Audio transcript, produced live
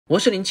我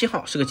是07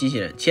号，是个机器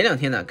人。前2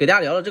天呢，给大家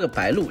聊了这个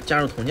白鹿加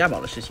入童家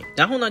宝的事情，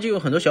然后呢，就有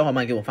很多小伙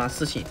伴给我发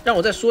私信，让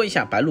我再说一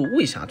下白鹿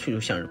为啥退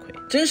出向日葵。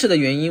真实的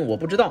原因我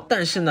不知道，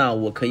但是呢，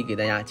我可以给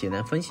大家简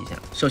单分析一下。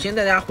首先，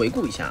大家回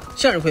顾一下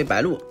向日葵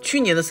白鹿去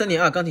年的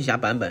3.2钢铁侠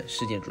版本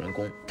事件主人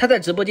公，他在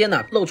直播间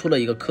呢露出了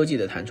一个科技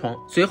的弹窗，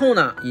随后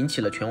呢引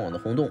起了全网的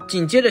轰动。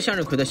紧接着，向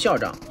日葵的校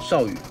长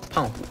少宇、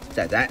胖虎、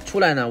仔仔出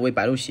来呢为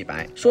白鹿洗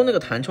白，说那个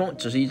弹窗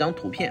只是一张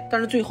图片，但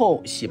是最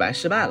后洗白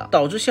失败了，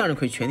导致向日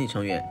葵全体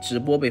成员直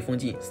播被封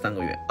禁3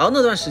个月。而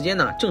那段时间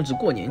呢，正值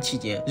过年期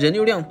间，人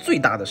流量最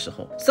大的时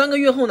候。3个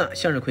月后呢，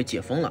向日葵解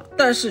封了，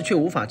但是却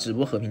无法直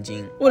播和平精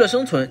英。为了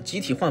生存，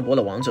集体换博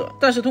了王者。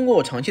但是通过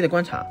我长期的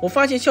观察，我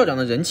发现校长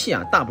的人气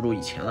大不如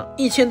以前了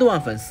，1000多万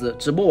粉丝，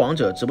直播王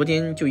者直播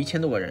间就1000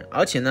多个人，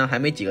而且呢还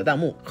没几个弹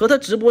幕，和他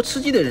直播吃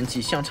鸡的人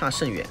气相差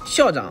甚远。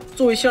校长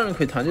作为向日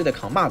葵团队的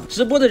扛把子，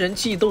直播的人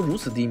气都如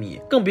此低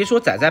迷，更别说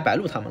仔仔、白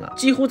鹿他们了，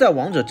几乎在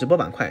王者直播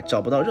板块找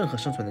不到任何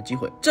生存的机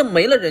会。这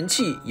没了人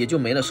气，也就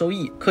没了收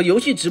益。可游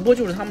戏直播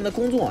就是他们的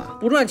工作啊，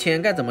不赚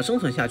钱该怎么生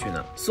存下去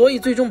呢？所以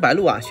最终白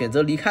鹿选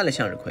择离开了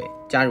向日葵，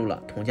加入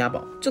了童家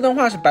宝。这段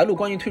话是白鹿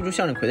关于退出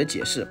向日葵的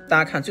解释，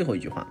大家看最后一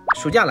句话：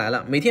暑假来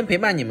了，每天陪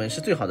伴你们是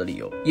最好的理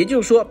由。也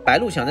就是说，白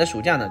鹿想在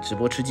暑假呢直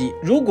播吃鸡。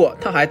如果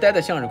他还待在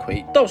向日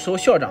葵，到时候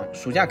校长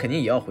暑假肯定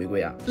也要回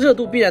归啊，热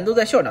度必然都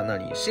在校长那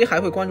里，谁还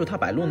会关注他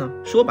白鹿呢？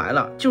说白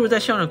了，就是在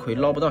向日葵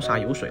捞不到啥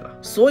油水了。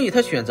所以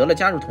他选择了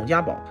加入童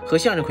家宝，和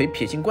向日葵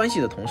撇清关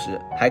系的同时，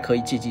还可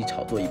以借机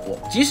炒作一波。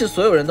即使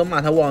所有人都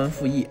骂他忘恩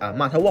负义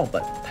骂他忘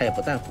本，他也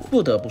不在乎。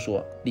不得不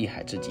说，厉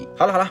害至极。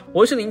好了，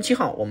我是07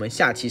号，我们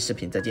下期视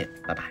频再见，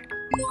拜拜。